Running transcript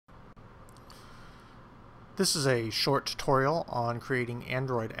This is a short tutorial on creating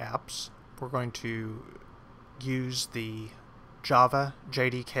Android apps. We're going to use the Java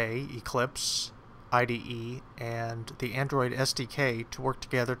JDK, Eclipse, IDE, and the Android SDK to work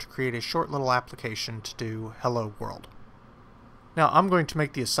together to create a short little application to do Hello World. Now I'm going to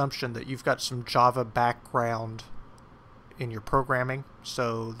make the assumption that you've got some Java background in your programming,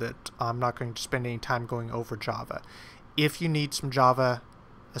 so that I'm not going to spend any time going over Java. If you need some Java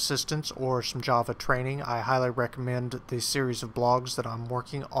assistance or some Java training, I highly recommend the series of blogs that I'm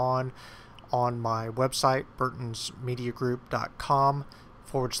working on my website,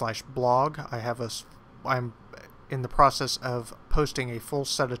 burtonsmediagroup.com/blog. I'm in the process of posting a full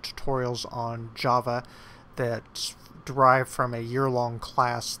set of tutorials on Java that's derived from a year-long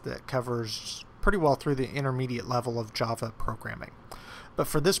class that covers pretty well through the intermediate level of Java programming. But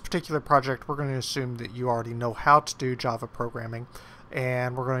for this particular project, we're going to assume that you already know how to do Java programming,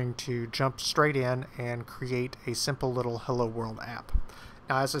 and we're going to jump straight in and create a simple little Hello World app.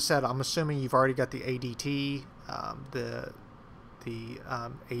 Now, as I said, I'm assuming you've already got the ADT, the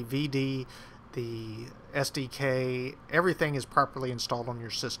AVD, the SDK, everything is properly installed on your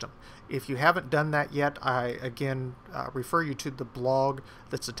system. If you haven't done that yet, I again refer you to the blog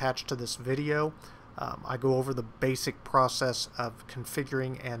that's attached to this video. I go over the basic process of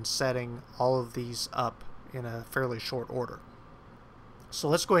configuring and setting all of these up in a fairly short order. So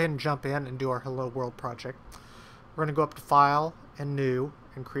let's go ahead and jump in and do our Hello World project. We're going to go up to File and New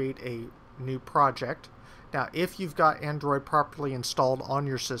and create a new project. Now, if you've got Android properly installed on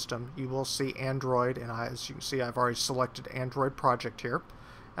your system, you will see Android, and as you can see, I've already selected Android project here,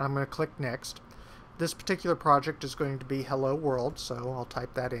 and I'm going to click Next. This particular project is going to be Hello World, so I'll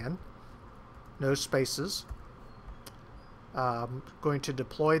type that in. No spaces. I'm going to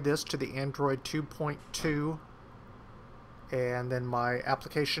deploy this to the Android 2.2, and then my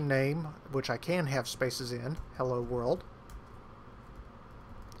application name, which I can have spaces in, Hello World.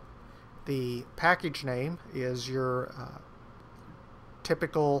 The package name is your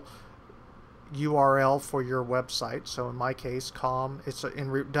typical URL for your website. So in my case, com, it's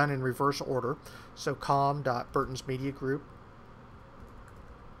done in reverse order. So com.burtonsmediagroup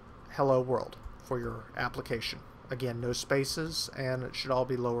Hello World for your application. Again, no spaces, and it should all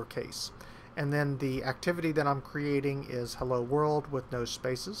be lowercase. And then the activity that I'm creating is Hello World with no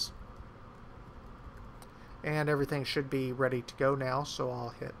spaces. And everything should be ready to go now, so I'll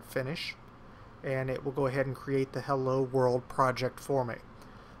hit Finish, and it will go ahead and create the Hello World project for me.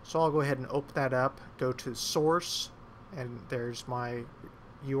 So I'll go ahead and open that up, go to Source, and there's my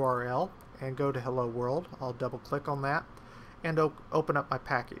URL, and go to Hello World. I'll double click on that and open up my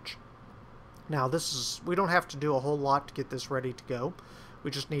package. Now we don't have to do a whole lot to get this ready to go. We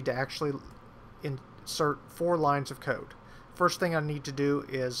just need to actually insert 4 lines of code. First thing I need to do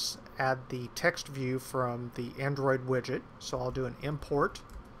is add the text view from the Android widget. So I'll do an import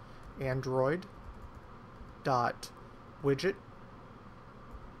Android .widget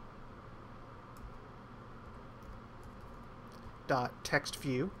 .text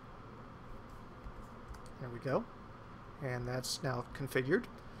view. There we go. And that's now configured.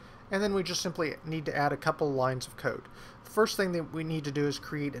 And then we just simply need to add a couple lines of code. The first thing that we need to do is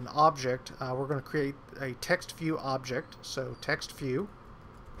create an object. We're going to create a text view object. So text view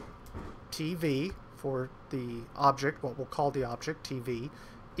TV for the object, what we'll call the object TV,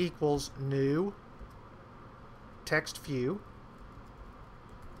 equals new text view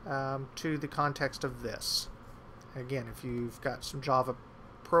to the context of this. Again, if you've got some Java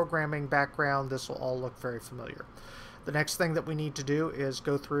programming background, this will all look very familiar. The next thing that we need to do is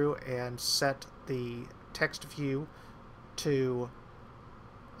go through and set the text view to,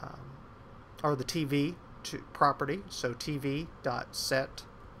 or the TV to property. So TV.set.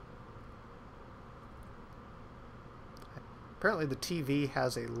 Apparently the TV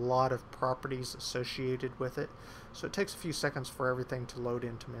has a lot of properties associated with it, so it takes a few seconds for everything to load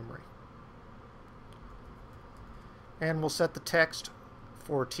into memory. And we'll set the text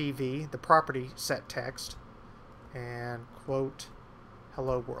for TV, the property set text, and quote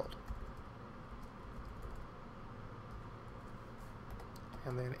Hello World.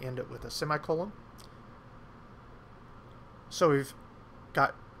 And then end it with a semicolon. So we've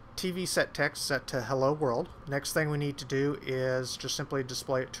got TV set text set to Hello World. Next thing we need to do is just simply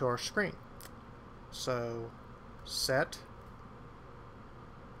display it to our screen. So set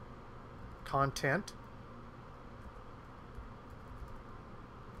content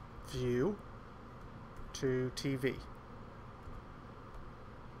view to TV.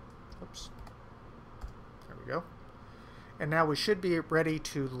 Oops. There we go. And now we should be ready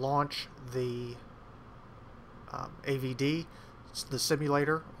to launch the AVD. the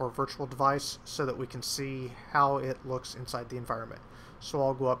simulator or virtual device so that we can see how it looks inside the environment. So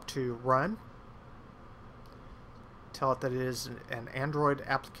I'll go up to Run, tell it that it is an Android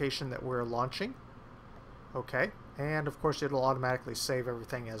application that we're launching. Okay, and of course it'll automatically save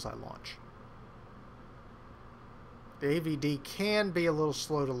everything as I launch. The AVD can be a little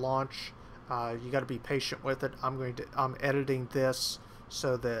slow to launch. You got to be patient with it. I'm editing this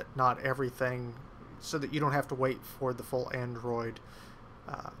so that not everything, so that you don't have to wait for the full Android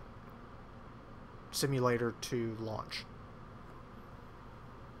simulator to launch.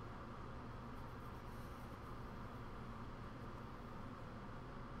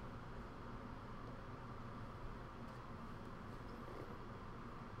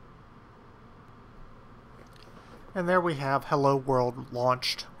 And there we have Hello World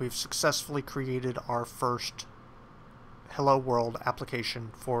launched. We've successfully created our first Hello World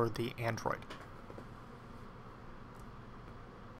application for the Android.